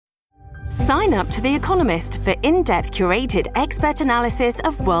Sign up to The Economist for in-depth curated expert analysis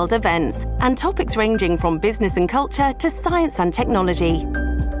of world events and topics ranging from business and culture to science and technology.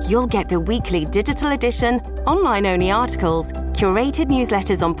 You'll get the weekly digital edition, online-only articles, curated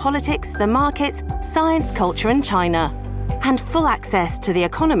newsletters on politics, the markets, science, culture and China, and full access to The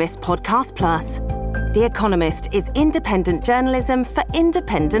Economist Podcast Plus. The Economist is independent journalism for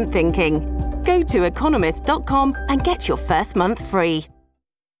independent thinking. Go to economist.com and get your first month free.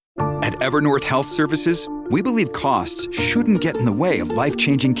 At Evernorth Health Services, we believe costs shouldn't get in the way of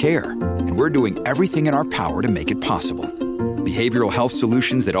life-changing care, and we're doing everything in our power to make it possible. Behavioral health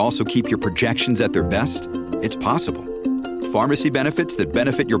solutions that also keep your projections at their best? It's possible. Pharmacy benefits that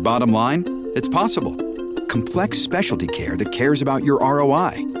benefit your bottom line? It's possible. Complex specialty care that cares about your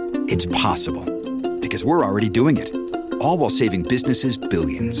ROI? It's possible. Because we're already doing it. All while saving businesses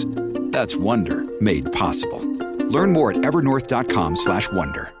billions. That's Wonder made possible. Learn more at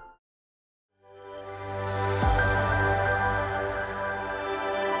evernorth.com/wonder.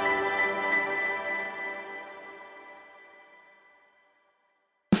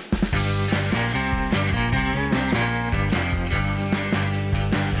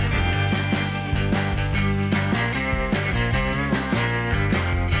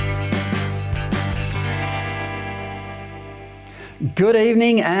 Good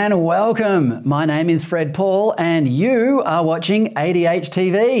evening and welcome. My name is Fred Paul and you are watching ADH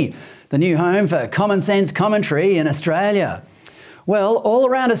TV, the new home for common sense commentary in Australia. Well, all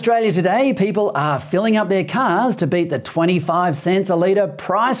around Australia today, people are filling up their cars to beat the 25 cents a litre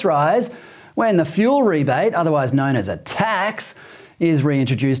price rise when the fuel rebate, otherwise known as a tax, is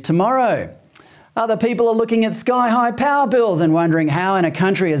reintroduced tomorrow. Other people are looking at sky-high power bills and wondering how in a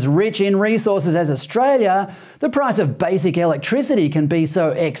country as rich in resources as Australia, the price of basic electricity can be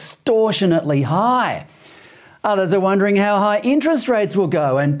so extortionately high. Others are wondering how high interest rates will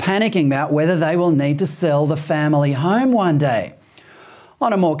go and panicking about whether they will need to sell the family home one day.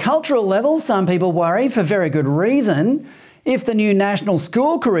 On a more cultural level, some people worry, for very good reason, if the new national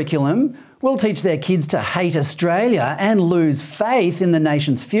school curriculum will teach their kids to hate Australia and lose faith in the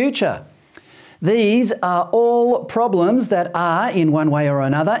nation's future. These are all problems that are, in one way or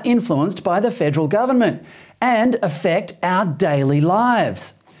another, influenced by the federal government and affect our daily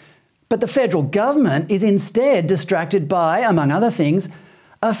lives. But the federal government is instead distracted by, among other things,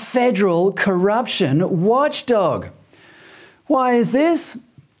 a federal corruption watchdog. Why is this?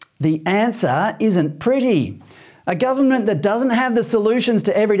 The answer isn't pretty. A government that doesn't have the solutions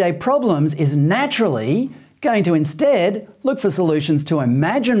to everyday problems is naturally going to instead look for solutions to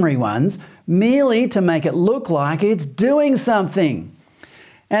imaginary ones merely to make it look like it's doing something.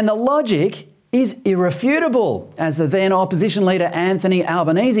 And the logic is irrefutable, as the then opposition leader Anthony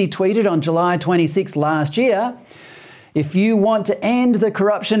Albanese tweeted on July 26 last year. If you want to end the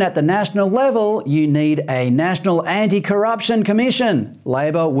corruption at the national level, you need a National Anti-Corruption Commission.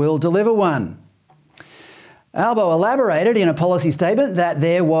 Labor will deliver one. Albo elaborated in a policy statement that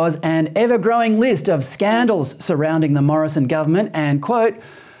there was an ever-growing list of scandals surrounding the Morrison government and, quote,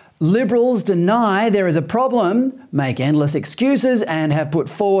 Liberals deny there is a problem, make endless excuses and have put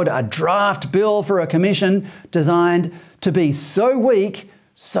forward a draft bill for a commission designed to be so weak,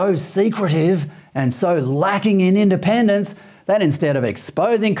 so secretive and so lacking in independence that instead of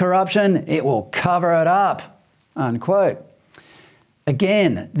exposing corruption, it will cover it up, unquote.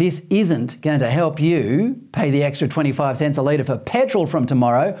 Again, this isn't going to help you pay the extra 25 cents a litre for petrol from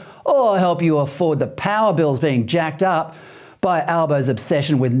tomorrow or help you afford the power bills being jacked up by Albo's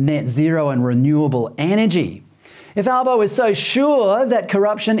obsession with net zero and renewable energy. If Albo is so sure that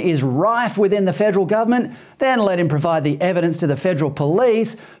corruption is rife within the federal government, then let him provide the evidence to the federal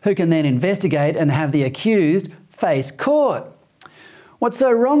police, who can then investigate and have the accused face court. What's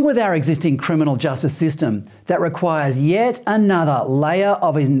so wrong with our existing criminal justice system that requires yet another layer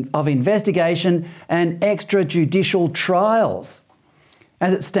of investigation and extrajudicial trials?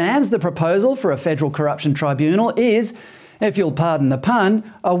 As it stands, the proposal for a federal corruption tribunal is, if you'll pardon the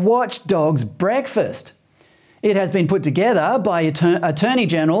pun, a watchdog's breakfast. It has been put together by Attorney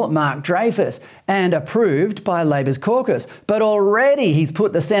General Mark Dreyfus and approved by Labor's caucus. But already he's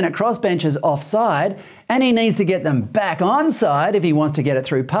put the Senate crossbenchers offside and he needs to get them back on side if he wants to get it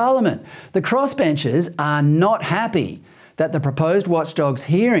through Parliament. The crossbenchers are not happy that the proposed watchdog's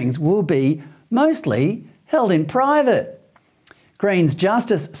hearings will be mostly held in private. Greens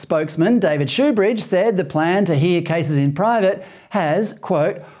Justice spokesman David Shoebridge said the plan to hear cases in private has,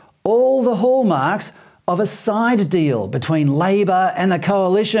 quote, all the hallmarks of a side deal between Labor and the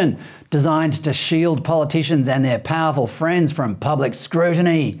coalition designed to shield politicians and their powerful friends from public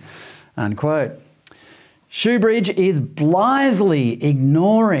scrutiny, unquote. Shoebridge is blithely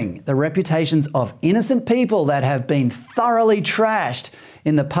ignoring the reputations of innocent people that have been thoroughly trashed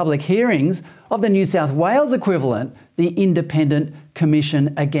in the public hearings of the New South Wales equivalent, the Independent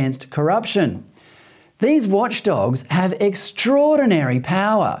Commission Against Corruption. These watchdogs have extraordinary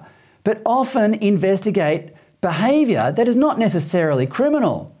power, but often investigate behaviour that is not necessarily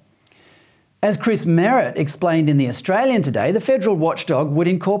criminal. As Chris Merritt explained in The Australian today, the federal watchdog would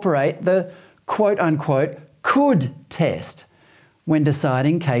incorporate the quote-unquote could test when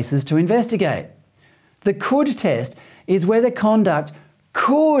deciding cases to investigate. The could test is where the conduct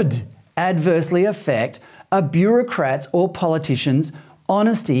could adversely affect a bureaucrat's or politician's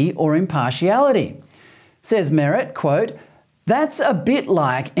honesty or impartiality. Says Merritt, quote, "That's a bit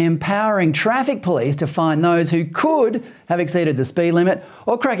like empowering traffic police to find those who could have exceeded the speed limit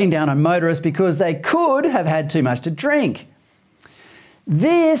or cracking down on motorists because they could have had too much to drink."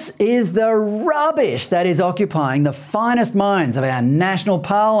 This is the rubbish that is occupying the finest minds of our national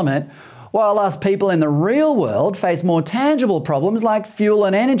parliament, while us people in the real world face more tangible problems like fuel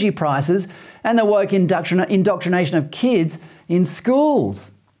and energy prices and the woke indoctrination of kids in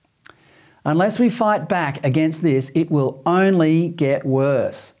schools. Unless we fight back against this, it will only get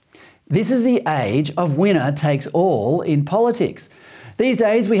worse. This is the age of winner takes all in politics. These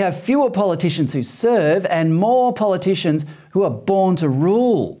days we have fewer politicians who serve and more politicians who are born to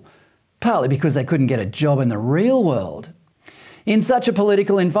rule, partly because they couldn't get a job in the real world. In such a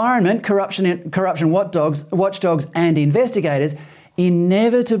political environment, corruption watchdogs and investigators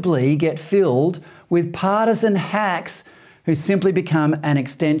inevitably get filled with partisan hacks who simply become an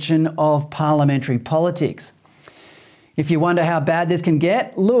extension of parliamentary politics. If you wonder how bad this can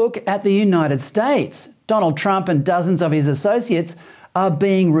get, look at the United States. Donald Trump and dozens of his associates are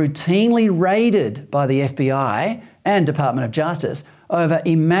being routinely raided by the FBI and Department of Justice over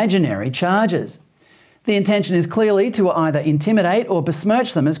imaginary charges. The intention is clearly to either intimidate or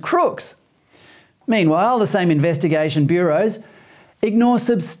besmirch them as crooks. Meanwhile, the same investigation bureaus ignore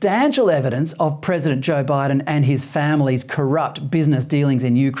substantial evidence of President Joe Biden and his family's corrupt business dealings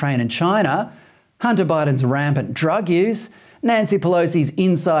in Ukraine and China, Hunter Biden's rampant drug use, Nancy Pelosi's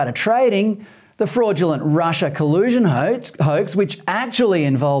insider trading, the fraudulent Russia collusion hoax, which actually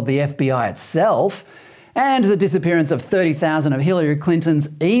involved the FBI itself, and the disappearance of 30,000 of Hillary Clinton's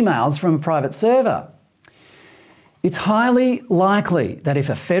emails from a private server. It's highly likely that if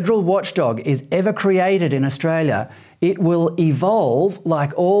a federal watchdog is ever created in Australia, it will evolve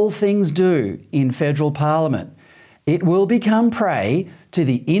like all things do in federal parliament. It will become prey to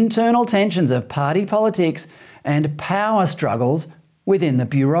the internal tensions of party politics and power struggles within the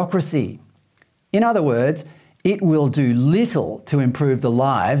bureaucracy. In other words, it will do little to improve the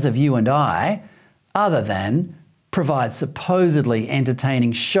lives of you and I, other than provide supposedly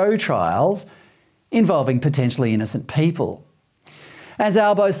entertaining show trials involving potentially innocent people. As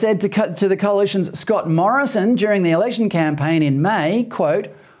Albo said to the Coalition's Scott Morrison during the election campaign in May, quote,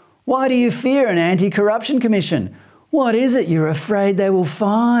 "Why do you fear an anti-corruption commission? What is it you're afraid they will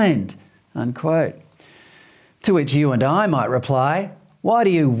find?" Unquote. To which you and I might reply, "Why do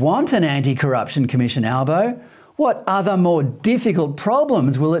you want an anti-corruption commission, Albo? What other more difficult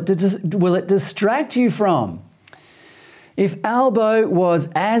problems will it distract you from?" If Albo was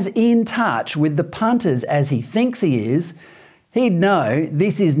as in touch with the punters as he thinks he is, he'd know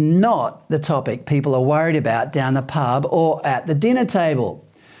this is not the topic people are worried about down the pub or at the dinner table.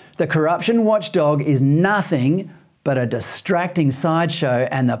 The corruption watchdog is nothing but a distracting sideshow,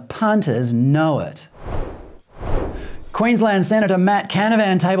 and the punters know it. Queensland Senator Matt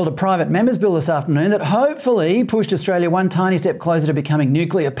Canavan tabled a private members bill this afternoon that hopefully pushed Australia one tiny step closer to becoming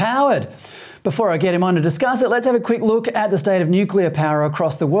nuclear powered. Before I get him on to discuss it, let's have a quick look at the state of nuclear power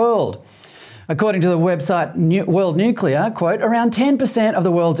across the world. According to the website World Nuclear, quote, around 10% of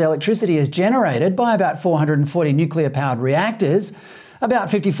the world's electricity is generated by about 440 nuclear-powered reactors.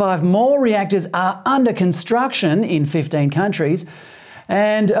 About 55 more reactors are under construction in 15 countries,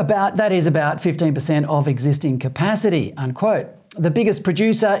 and that is about 15% of existing capacity, unquote. The biggest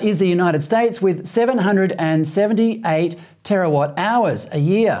producer is the United States with 778 terawatt hours a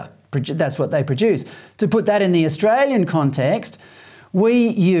year. That's what they produce. To put that in the Australian context, we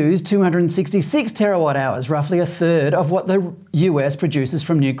use 266 terawatt hours, roughly a third of what the US produces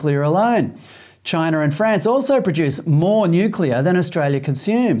from nuclear alone. China and France also produce more nuclear than Australia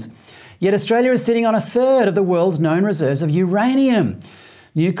consumes. Yet Australia is sitting on a third of the world's known reserves of uranium.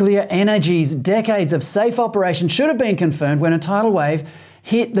 Nuclear energy's decades of safe operation should have been confirmed when a tidal wave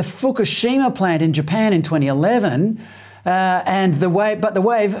hit the Fukushima plant in Japan in 2011, but the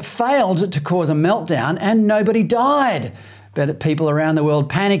wave failed to cause a meltdown and nobody died. But people around the world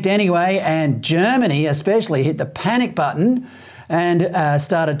panicked anyway, and Germany especially hit the panic button and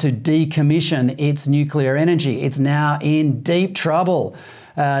started to decommission its nuclear energy. It's now in deep trouble,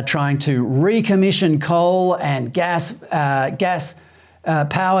 trying to recommission coal and gas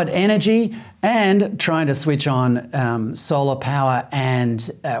powered energy, and trying to switch on solar power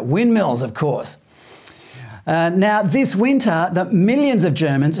and windmills, of course. Now, this winter, the millions of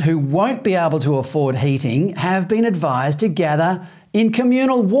Germans who won't be able to afford heating have been advised to gather in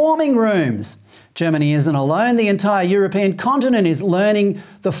communal warming rooms. Germany isn't alone. The entire European continent is learning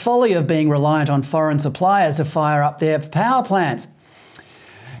the folly of being reliant on foreign suppliers to fire up their power plants.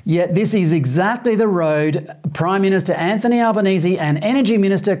 Yet this is exactly the road Prime Minister Anthony Albanese and Energy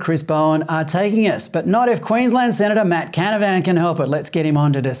Minister Chris Bowen are taking us. But not if Queensland Senator Matt Canavan can help it. Let's get him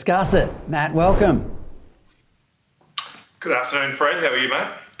on to discuss it. Matt, welcome. Good afternoon, Fred. How are you, mate?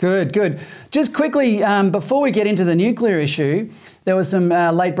 Good. Just quickly, before we get into the nuclear issue, there was some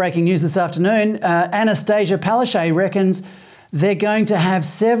late-breaking news this afternoon. Anastasia Palaszczuk reckons they're going to have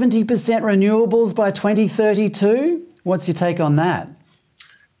 70% renewables by 2032. What's your take on that?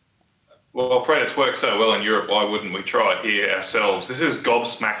 Well, Fred, it's worked so well in Europe. Why wouldn't we try it here ourselves? This is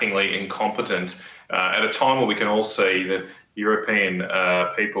gobsmackingly incompetent at a time where we can all see that European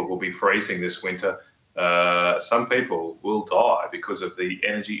people will be freezing this winter. Some people will die because of the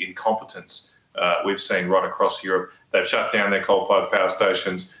energy incompetence we've seen right across Europe. They've shut down their coal-fired power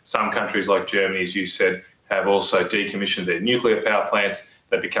stations. Some countries like Germany, as you said, have also decommissioned their nuclear power plants.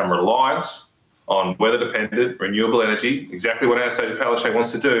 They've become reliant on weather-dependent renewable energy, exactly what Anastasia Palaszczuk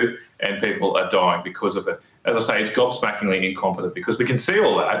wants to do, and people are dying because of it. As I say, it's gobsmackingly incompetent because we can see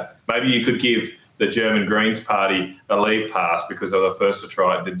all that. Maybe you could give the German Greens Party a leave pass because they were the first to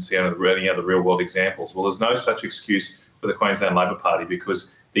try it and didn't see any other real-world examples. Well, there's no such excuse for the Queensland Labor Party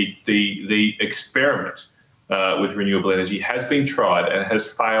because the experiment with renewable energy has been tried and has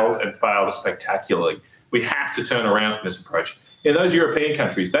failed spectacularly. We have to turn around from this approach. In those European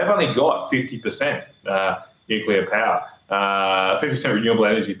countries, they've only got 50% nuclear power, 50% renewable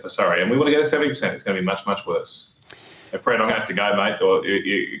energy, and we want to get to 70%. It's going to be much, much worse. Fred, I'm going to have to go, mate,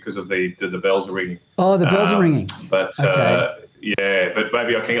 because of the bells are ringing. Oh, the bells are ringing. But okay. But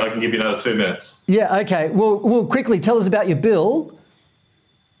maybe I can give you another 2 minutes. Yeah, okay. Well, quickly tell us about your bill,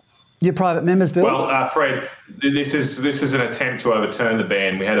 your private member's bill. Well, Fred, this is an attempt to overturn the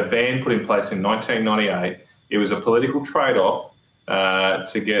ban. We had a ban put in place in 1998. It was a political trade-off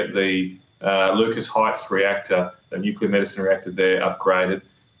to get the Lucas Heights reactor, the nuclear medicine reactor there, upgraded.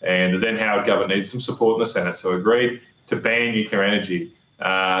 And the then Howard government needed some support in the Senate, so agreed to ban nuclear energy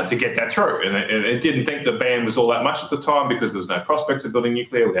to get that through. And it didn't think the ban was all that much at the time because there was no prospects of building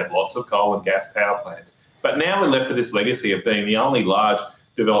nuclear. We had lots of coal and gas power plants. But now we're left with this legacy of being the only large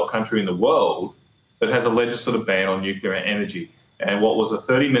developed country in the world that has a legislative ban on nuclear energy. And what was a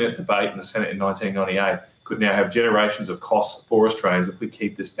 30-minute debate in the Senate in 1998 could now have generations of costs for Australians if we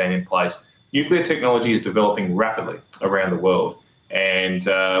keep this ban in place. Nuclear technology is developing rapidly around the world, and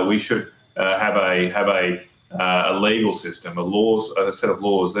we should have a legal system, a set of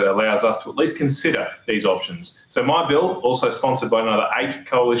laws that allows us to at least consider these options. So my bill, also sponsored by another 8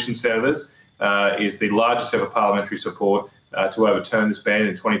 coalition senators, is the largest ever parliamentary support to overturn this ban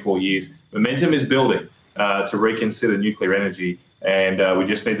in 24 years. Momentum is building to reconsider nuclear energy, and we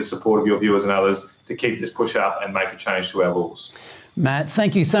just need the support of your viewers and others to keep this push up and make a change to our laws. Matt,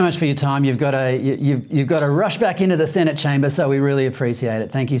 thank you so much for your time. You've got to rush back into the Senate chamber, so we really appreciate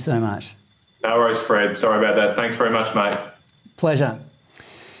it. Thank you so much. No worries, Fred. Sorry about that. Thanks very much, mate. Pleasure.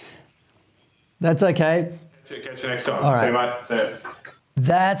 That's okay. Catch you next time. All right. See you, mate. See you.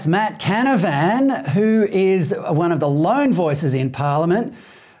 That's Matt Canavan, who is one of the lone voices in Parliament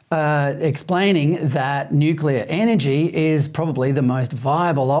explaining that nuclear energy is probably the most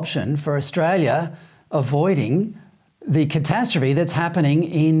viable option for Australia avoiding the catastrophe that's happening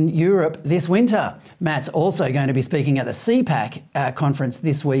in Europe this winter. Matt's also going to be speaking at the CPAC conference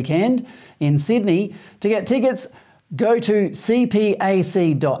this weekend in Sydney. To get tickets, go to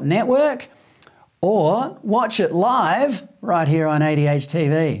cpac.network or watch it live right here on ADH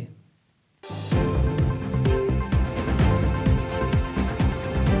TV.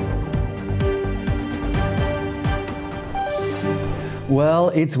 Well,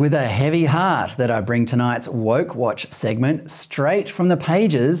 it's with a heavy heart that I bring tonight's Woke Watch segment straight from the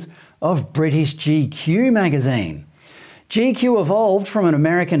pages of British GQ magazine. GQ evolved from an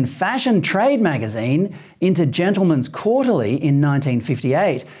American fashion trade magazine into Gentleman's Quarterly in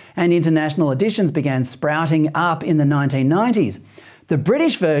 1958, and international editions began sprouting up in the 1990s. The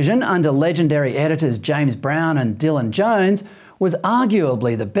British version, under legendary editors James Brown and Dylan Jones, was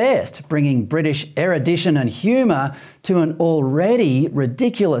arguably the best, bringing British erudition and humour to an already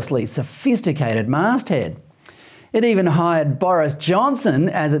ridiculously sophisticated masthead. It even hired Boris Johnson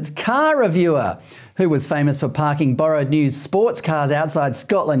as its car reviewer, who was famous for parking borrowed news sports cars outside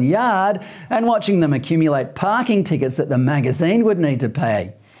Scotland Yard and watching them accumulate parking tickets that the magazine would need to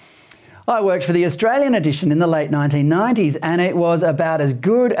pay. I worked for the Australian edition in the late 1990s, and it was about as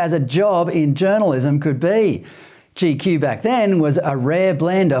good as a job in journalism could be. GQ back then was a rare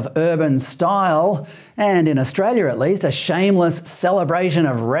blend of urban style and, in Australia at least, a shameless celebration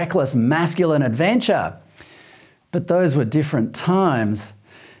of reckless masculine adventure. But those were different times.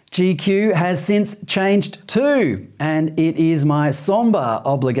 GQ has since changed too, and it is my sombre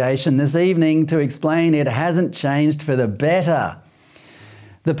obligation this evening to explain it hasn't changed for the better.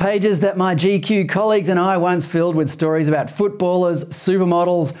 The pages that my GQ colleagues and I once filled with stories about footballers,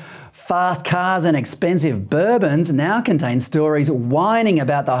 supermodels, fast cars and expensive bourbons now contain stories whining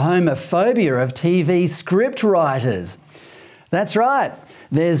about the homophobia of TV scriptwriters. That's right,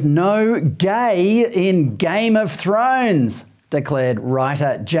 there's no gay in Game of Thrones, declared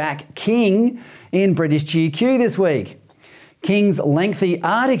writer Jack King in British GQ this week. King's lengthy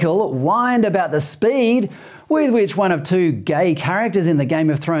article whined about the speed with which one of two gay characters in the Game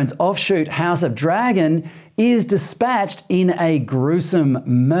of Thrones offshoot House of Dragon is dispatched in a gruesome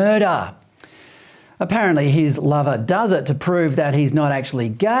murder. Apparently his lover does it to prove that he's not actually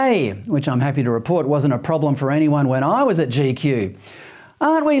gay, which I'm happy to report wasn't a problem for anyone when I was at GQ.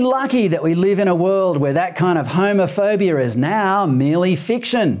 Aren't we lucky that we live in a world where that kind of homophobia is now merely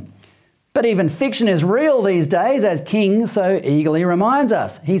fiction? But even fiction is real these days, as King so eagerly reminds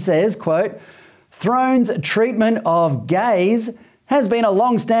us. He says, quote, "Throne's treatment of gays has been a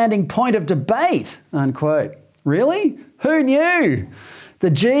long-standing point of debate," unquote. Really? Who knew? The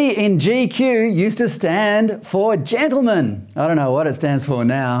G in GQ used to stand for gentlemen. I don't know what it stands for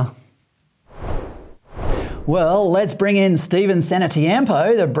now. Well, let's bring in Stephen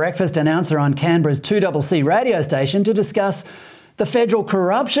Cenatiempo, the breakfast announcer on Canberra's 2CC radio station, to discuss the Federal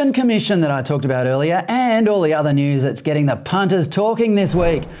Corruption Commission that I talked about earlier and all the other news that's getting the punters talking this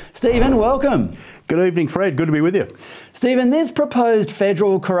week. Stephen, welcome. Good evening, Fred. Good to be with you. Stephen, this proposed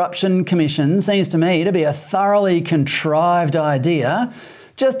Federal Corruption Commission seems to me to be a thoroughly contrived idea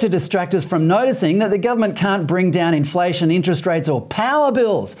just to distract us from noticing that the government can't bring down inflation, interest rates or power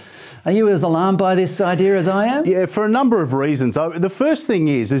bills. Are you as alarmed by this idea as I am? Yeah, for a number of reasons. The first thing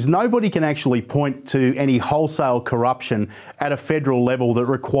is nobody can actually point to any wholesale corruption at a federal level that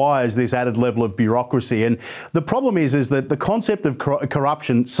requires this added level of bureaucracy. And the problem is that the concept of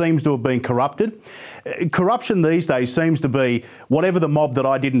corruption seems to have been corrupted. Corruption these days seems to be whatever the mob that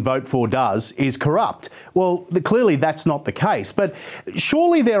I didn't vote for does is corrupt. Well, clearly that's not the case. But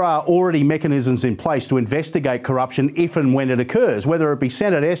surely there are already mechanisms in place to investigate corruption if and when it occurs, whether it be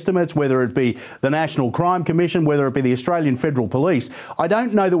Senate estimates, whether it be the National Crime Commission, whether it be the Australian Federal Police. I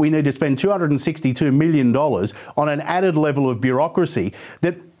don't know that we need to spend $262 million on an added level of bureaucracy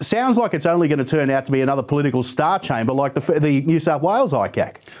that sounds like it's only going to turn out to be another political star chamber like the New South Wales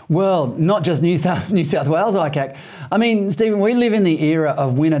ICAC. Well, not just New South Wales ICAC. I mean, Stephen, we live in the era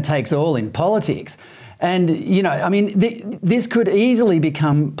of winner takes all in politics. And, you know, I mean, this could easily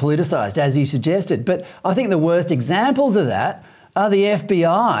become politicised, as you suggested. But I think the worst examples of that are the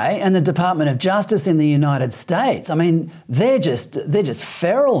FBI and the Department of Justice in the United States. I mean, they're just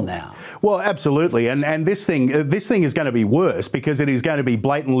feral now. Well, absolutely, and this thing is going to be worse because it is going to be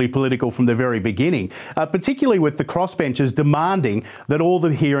blatantly political from the very beginning, particularly with the crossbenchers demanding that all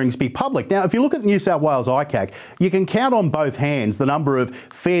the hearings be public. Now, if you look at the New South Wales ICAC, you can count on both hands the number of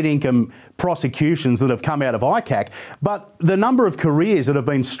fair income prosecutions that have come out of ICAC, but the number of careers that have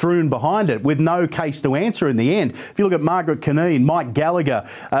been strewn behind it with no case to answer in the end. If you look at Margaret Cunneen, Mike Gallagher,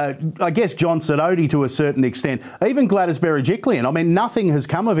 I guess John Sidoti to a certain extent, even Gladys Berejiklian, I mean, nothing has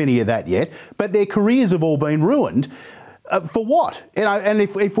come of any of that yet, but their careers have all been ruined. For what? You know, and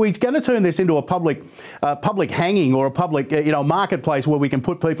if we're going to turn this into a public hanging or a public marketplace where we can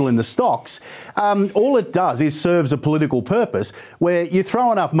put people in the stocks, all it does is serves a political purpose where you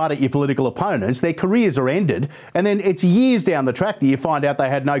throw enough mud at your political opponents, their careers are ended, and then it's years down the track that you find out they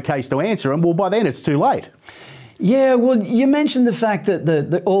had no case to answer, and well, by then it's too late. Yeah, well, you mentioned the fact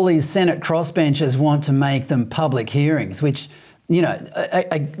that all these Senate crossbenchers want to make them public hearings, which, you know,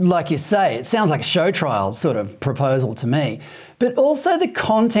 like you say, it sounds like a show trial sort of proposal to me. But also the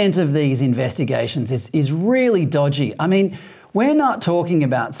content of these investigations is really dodgy. I mean, we're not talking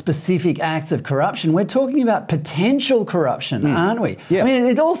about specific acts of corruption. We're talking about potential corruption, aren't we? Yeah. I mean,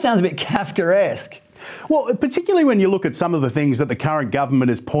 it all sounds a bit Kafkaesque. Well, particularly when you look at some of the things that the current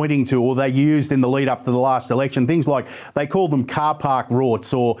government is pointing to, or they used in the lead up to the last election, things like they called them car park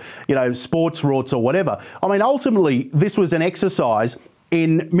rorts or, sports rorts or whatever. I mean, ultimately, this was an exercise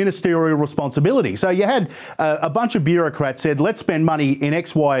in ministerial responsibility. So you had a bunch of bureaucrats said, let's spend money in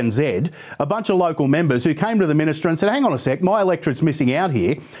X, Y and Z. A bunch of local members who came to the minister and said, hang on a sec, my electorate's missing out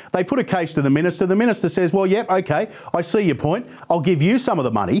here. They put a case to the minister. The minister says, well, yep, okay, I see your point. I'll give you some of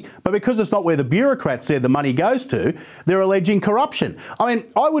the money. But because it's not where the bureaucrats said the money goes to, they're alleging corruption. I mean,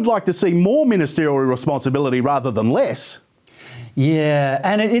 I would like to see more ministerial responsibility rather than less. Yeah,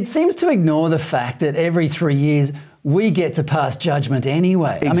 and it seems to ignore the fact that every 3 years we get to pass judgment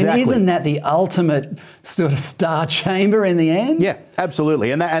anyway. Exactly. I mean, isn't that the ultimate sort of star chamber in the end? Yeah,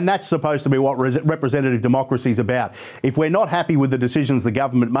 absolutely. And that's supposed to be what representative democracy is about. If we're not happy with the decisions the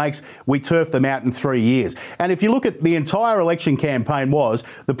government makes, we turf them out in 3 years. And if you look at the entire election campaign was,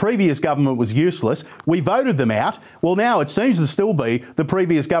 the previous government was useless, we voted them out. Well, now it seems to still be the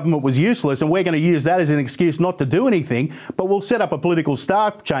previous government was useless and we're going to use that as an excuse not to do anything, but we'll set up a political star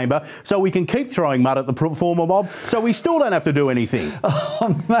chamber so we can keep throwing mud at the former mob so we still don't have to do anything.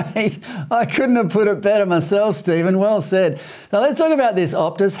 Oh, mate, I couldn't have put it better myself, Stephen. Well said. Now, let's talk about this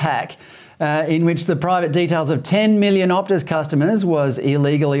Optus hack in which the private details of 10 million Optus customers was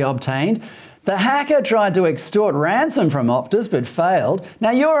illegally obtained. The hacker tried to extort ransom from Optus but failed.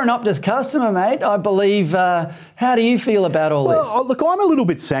 Now, you're an Optus customer, mate, I believe. How do you feel about all this? Well, look, I'm a little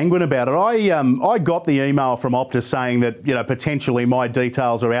bit sanguine about it. I got the email from Optus saying that, potentially my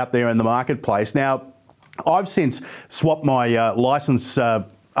details are out there in the marketplace. Now, I've since swapped my licence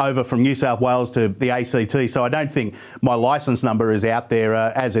over from New South Wales to the ACT, so I don't think my licence number is out there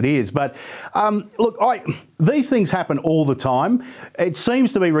as it is. But look, these things happen all the time. It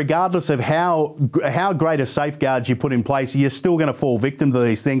seems to be, regardless of how great a safeguards you put in place, you're still going to fall victim to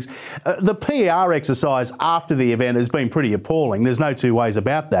these things. The PR exercise after the event has been pretty appalling. There's no two ways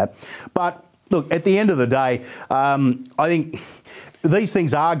about that. But look, at the end of the day, I think these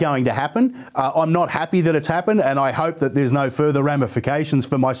things are going to happen. I'm not happy that it's happened, and I hope that there's no further ramifications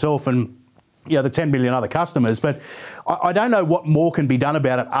for myself and the 10 million other customers. But I don't know what more can be done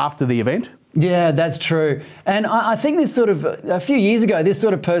about it after the event. Yeah, that's true. And I think this sort of, a few years ago, this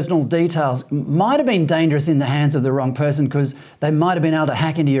sort of personal details might have been dangerous in the hands of the wrong person because they might have been able to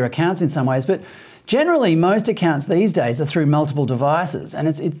hack into your accounts in some ways. But generally, most accounts these days are through multiple devices, and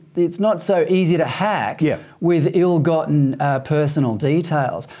it's not so easy to hack with ill-gotten personal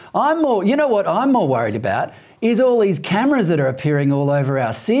details. I'm more worried about is all these cameras that are appearing all over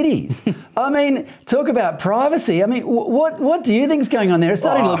our cities. I mean, talk about privacy. I mean, what do you think's going on there? It's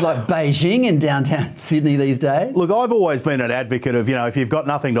starting to look like Beijing in downtown Sydney these days. Look, I've always been an advocate of, if you've got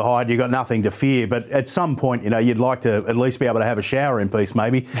nothing to hide, you've got nothing to fear. But at some point, you'd like to at least be able to have a shower in peace,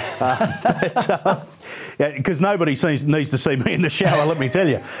 maybe. Because nobody needs to see me in the shower, let me tell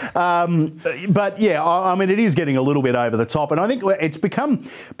you. But yeah, I mean, it is getting a little bit over the top. And I think it's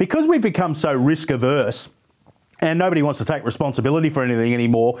because we've become so risk averse, and nobody wants to take responsibility for anything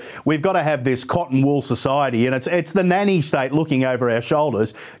anymore, we've got to have this cotton wool society, and it's the nanny state looking over our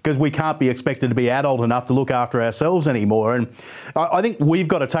shoulders because we can't be expected to be adult enough to look after ourselves anymore. And I think we've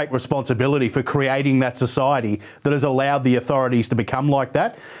got to take responsibility for creating that society that has allowed the authorities to become like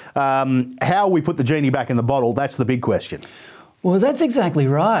that. How we put the genie back in the bottle, that's the big question. Well, that's exactly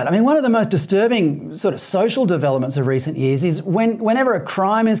right. I mean, one of the most disturbing sort of social developments of recent years is whenever a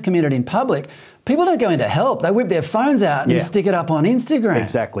crime is committed in public, people don't go into help. They whip their phones out and stick it up on Instagram.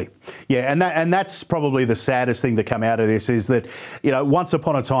 Exactly. Yeah, and that's probably the saddest thing to come out of this is that, once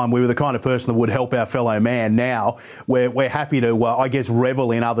upon a time we were the kind of person that would help our fellow man. Now we're happy to,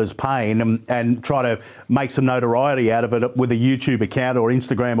 revel in others' pain and try to make some notoriety out of it with a YouTube account or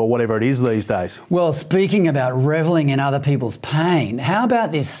Instagram or whatever it is these days. Well, speaking about revelling in other people's pain, how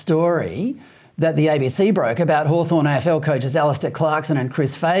about this story that the ABC broke about Hawthorn AFL coaches Alistair Clarkson and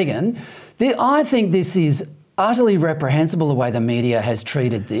Chris Fagan? I think this is utterly reprehensible the way the media has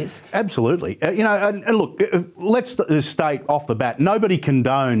treated this. Absolutely. And look, let's state off the bat, nobody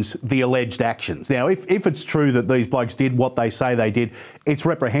condones the alleged actions. Now, if it's true that these blokes did what they say they did, it's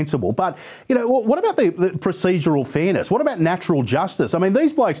reprehensible. But, what about the procedural fairness? What about natural justice? I mean,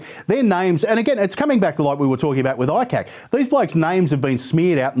 these blokes, their names, and again, it's coming back to like we were talking about with ICAC, these blokes' names have been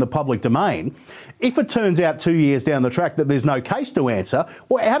smeared out in the public domain. If it turns out 2 years down the track that there's no case to answer,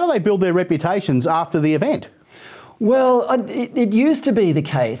 well, how do they build their reputations after the event? Well, it used to be the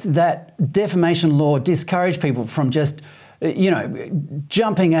case that defamation law discouraged people from just,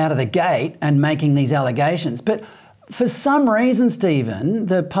 jumping out of the gate and making these allegations. But for some reason, Stephen,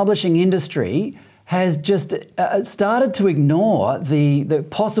 the publishing industry has just started to ignore the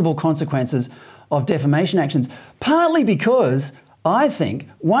possible consequences of defamation actions, partly because I think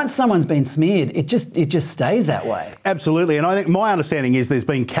once someone's been smeared, it just stays that way. Absolutely, and I think my understanding is there's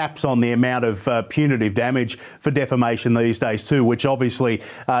been caps on the amount of punitive damage for defamation these days too, which obviously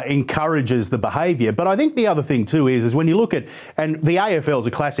encourages the behaviour. But I think the other thing too is when you look at, and the AFL is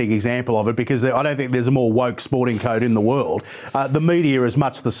a classic example of it because I don't think there's a more woke sporting code in the world. The media is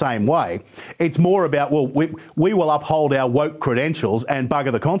much the same way. It's more about, well, we will uphold our woke credentials and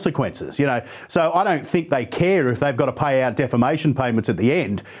bugger the consequences, you know. So I don't think they care if they've got to pay out defamation payments at the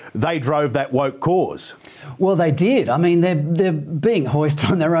end. They drove that woke cause. Well, they did. I mean, they're being hoisted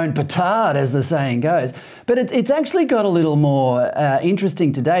on their own petard, as the saying goes. But it's actually got a little more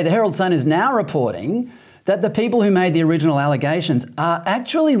interesting today. The Herald Sun is now reporting that the people who made the original allegations are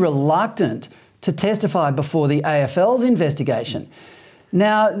actually reluctant to testify before the AFL's investigation.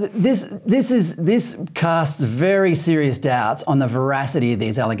 Now, this casts very serious doubts on the veracity of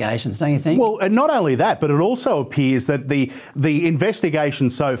these allegations, don't you think? Well, and not only that, but it also appears that the investigation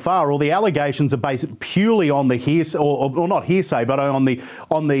so far, or the allegations, are based purely on the hearsay, or not hearsay, but on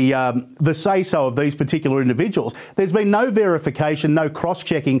the say-so of these particular individuals. There's been no verification, no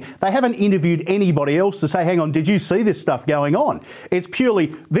cross-checking. They haven't interviewed anybody else to say, hang on, did you see this stuff going on? It's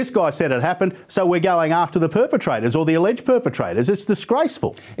purely, this guy said it happened, so we're going after the perpetrators or the alleged perpetrators. It's disgraceful.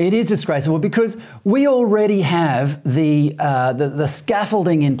 It is disgraceful because we already have the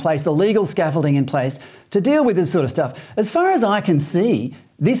scaffolding in place, the legal scaffolding in place to deal with this sort of stuff. As far as I can see,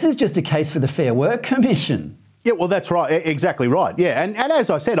 this is just a case for the Fair Work Commission. Yeah, well, that's right. Exactly right. Yeah. And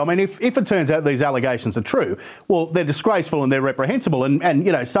as I said, I mean, if it turns out these allegations are true, well, they're disgraceful and they're reprehensible and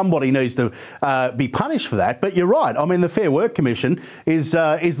you know, somebody needs to be punished for that. But you're right. I mean, the Fair Work Commission is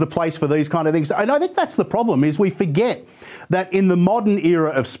the place for these kind of things. And I think that's the problem, is we forget that in the modern era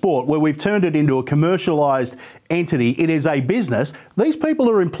of sport, where we've turned it into a commercialised entity, it is a business. These people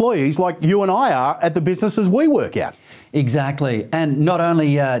are employees like you and I are at the businesses we work at. Exactly. And not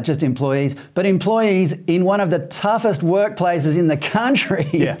only just employees, but employees in one of the toughest workplaces in the country.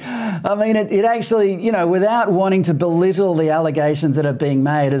 Yeah. I mean, it actually, you know, without wanting to belittle the allegations that are being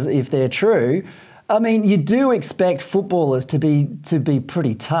made as if they're true, I mean, you do expect footballers to be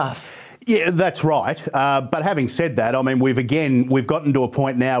pretty tough. Yeah, that's right. But having said that, I mean, we've gotten to a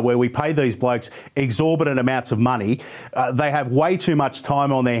point now where we pay these blokes exorbitant amounts of money. They have way too much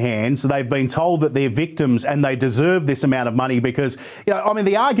time on their hands. They've been told that they're victims and they deserve this amount of money because, you know, I mean,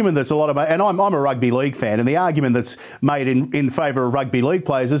 the argument that's a lot of, and I'm a rugby league fan, and the argument that's made in favour of rugby league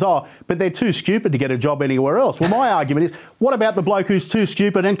players is, oh, but they're too stupid to get a job anywhere else. Well, my argument is, what about the bloke who's too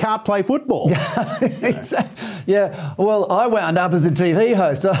stupid and can't play football? Exactly. Yeah. Well, I wound up as a TV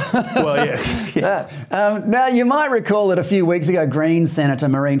host. Well, yeah. Now, you might recall that a few weeks ago, Greens Senator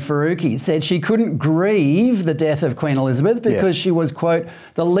Mehreen Faruqi said she couldn't grieve the death of Queen Elizabeth because she was, quote,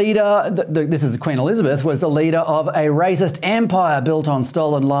 the leader, this is Queen Elizabeth, was the leader of a racist empire built on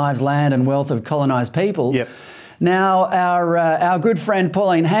stolen lives, land and wealth of colonised peoples. Yep. Now, our good friend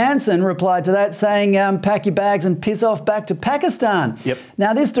Pauline Hanson replied to that saying, pack your bags and piss off back to Pakistan. Yep.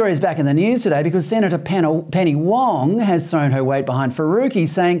 Now, this story is back in the news today because Senator Penny Wong has thrown her weight behind Faruqi,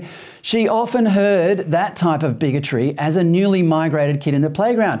 saying she often heard that type of bigotry as a newly migrated kid in the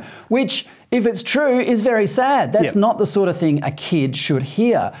playground, which, if it's true, is very sad. That's not the sort of thing a kid should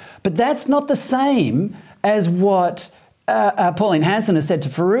hear. But that's not the same as what Pauline Hanson has said to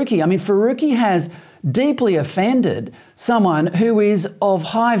Faruqi. I mean, Faruqi has deeply offended someone who is of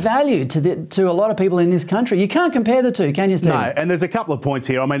high value to a lot of people in this country. You can't compare the two, can you, Steve? No, and there's a couple of points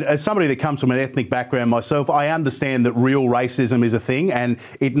here. I mean, as somebody that comes from an ethnic background myself, I understand that real racism is a thing and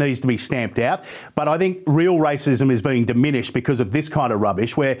it needs to be stamped out. But I think real racism is being diminished because of this kind of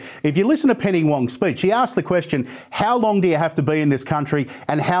rubbish, where if you listen to Penny Wong's speech, she asked the question, how long do you have to be in this country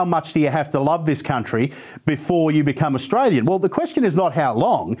and how much do you have to love this country before you become Australian? Well, the question is not how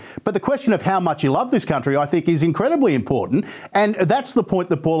long, but the question of how much you love this country, I think, is incredibly important. And that's the point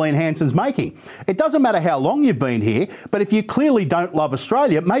that Pauline Hanson's making. It doesn't matter how long you've been here, but if you clearly don't love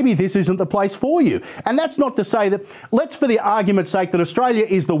Australia, maybe this isn't the place for you. And that's not to say that, let's for the argument's sake, that Australia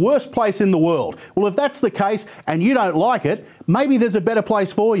is the worst place in the world. Well, if that's the case and you don't like it, maybe there's a better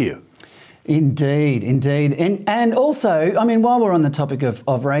place for you. Indeed, indeed. And also, I mean, while we're on the topic of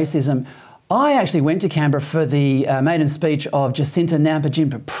racism, I actually went to Canberra for the maiden speech of Jacinta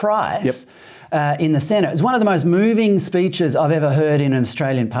Nampijinpa-Price. Yep. In the Senate. It's one of the most moving speeches I've ever heard in an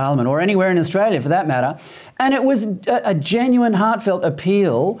Australian Parliament, or anywhere in Australia for that matter. And it was a genuine, heartfelt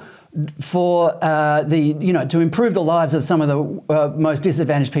appeal for to improve the lives of some of the most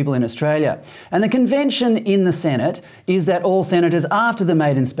disadvantaged people in Australia. And the convention in the Senate is that all senators, after the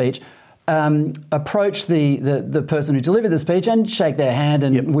maiden speech, approach the person who delivered the speech and shake their hand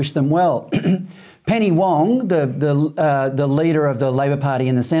and wish them well. Penny Wong, the leader of the Labor Party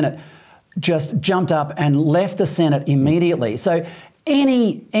in the Senate, just jumped up and left the Senate immediately. So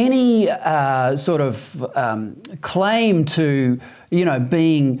any sort of claim to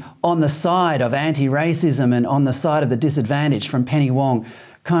being on the side of anti-racism and on the side of the disadvantaged from Penny Wong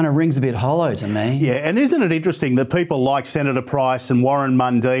kind of rings a bit hollow to me. Yeah, and isn't it interesting that people like Senator Price and Warren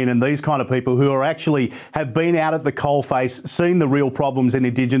Mundine and these kind of people who are actually have been out at the coalface, seen the real problems in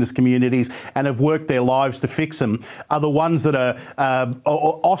Indigenous communities and have worked their lives to fix them, are the ones that are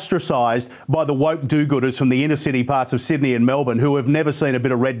ostracised by the woke do-gooders from the inner city parts of Sydney and Melbourne who have never seen a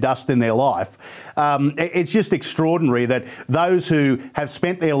bit of red dust in their life. It's just extraordinary that those who have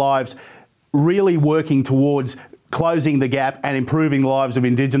spent their lives really working towards closing the gap and improving the lives of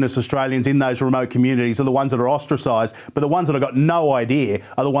Indigenous Australians in those remote communities are the ones that are ostracised, but the ones that have got no idea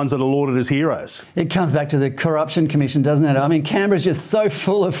are the ones that are lauded as heroes. It comes back to the Corruption Commission, doesn't it? I mean, Canberra's just so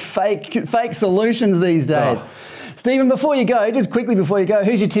full of fake solutions these days. Oh. Stephen, just quickly before you go,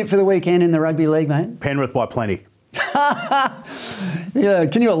 who's your tip for the weekend in the rugby league, mate? Penrith by plenty. Yeah,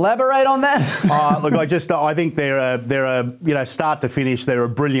 can you elaborate on that? Look, I think they're a start to finish, they're a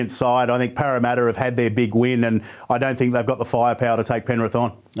brilliant side. I think Parramatta have had their big win, and I don't think they've got the firepower to take Penrith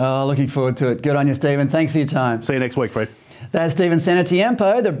on. Oh, looking forward to it. Good on you, Stephen. Thanks for your time. See you next week, Fred. That's Stephen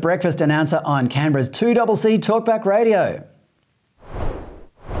Cenatiempo, the breakfast announcer on Canberra's 2CC Talkback Radio.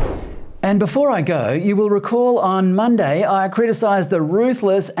 And before I go, you will recall on Monday I criticised the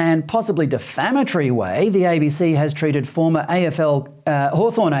ruthless and possibly defamatory way the ABC has treated former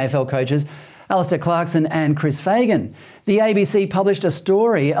Hawthorn AFL coaches Alistair Clarkson and Chris Fagan. The ABC published a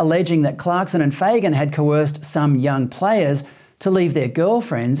story alleging that Clarkson and Fagan had coerced some young players to leave their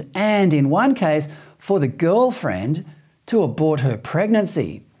girlfriends and, in one case, for the girlfriend to abort her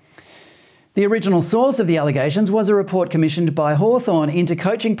pregnancy. The original source of the allegations was a report commissioned by Hawthorn into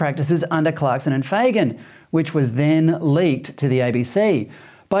coaching practices under Clarkson and Fagan, which was then leaked to the ABC.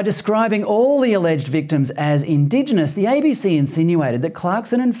 By describing all the alleged victims as Indigenous, the ABC insinuated that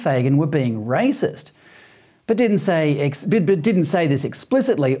Clarkson and Fagan were being racist, but didn't say this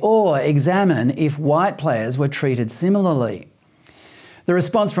explicitly or examine if white players were treated similarly. The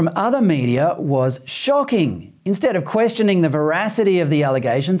response from other media was shocking. Instead of questioning the veracity of the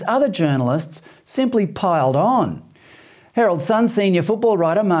allegations, other journalists simply piled on. Herald Sun senior football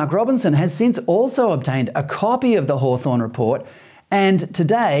writer Mark Robinson has since also obtained a copy of the Hawthorn report and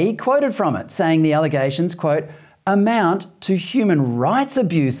today quoted from it, saying the allegations, quote, amount to human rights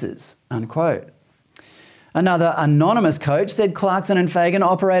abuses, unquote. Another anonymous coach said Clarkson and Fagan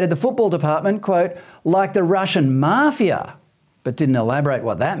operated the football department, quote, like the Russian mafia, but didn't elaborate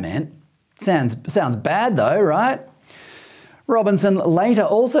what that meant. Sounds bad though, right? Robinson later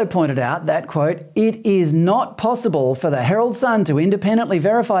also pointed out that, quote, it is not possible for the Herald Sun to independently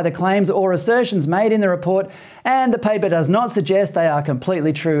verify the claims or assertions made in the report, and the paper does not suggest they are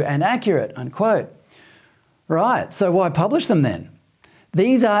completely true and accurate, unquote. Right, so why publish them then?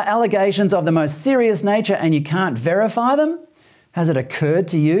 These are allegations of the most serious nature and you can't verify them? Has it occurred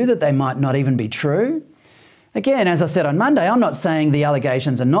to you that they might not even be true? Again, as I said on Monday, I'm not saying the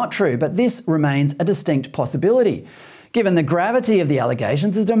allegations are not true, but this remains a distinct possibility. Given the gravity of the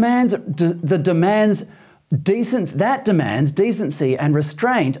allegations, that demands decency and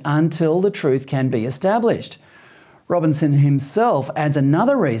restraint until the truth can be established. Robinson himself adds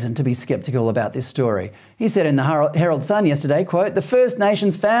another reason to be sceptical about this story. He said in the Herald Sun yesterday, quote, the First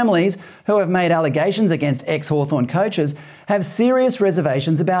Nations families who have made allegations against ex-Hawthorn coaches have serious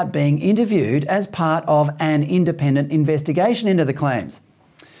reservations about being interviewed as part of an independent investigation into the claims.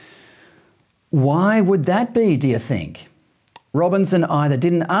 Why would that be, do you think? Robinson either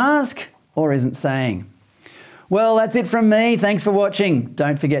didn't ask or isn't saying. Well, that's it from me. Thanks for watching.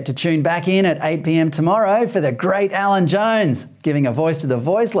 Don't forget to tune back in at 8 p.m. tomorrow for the great Alan Jones, giving a voice to the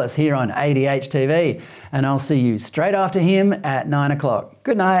voiceless here on ADH TV. And I'll see you straight after him at 9 o'clock.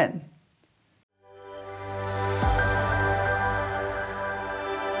 Good night.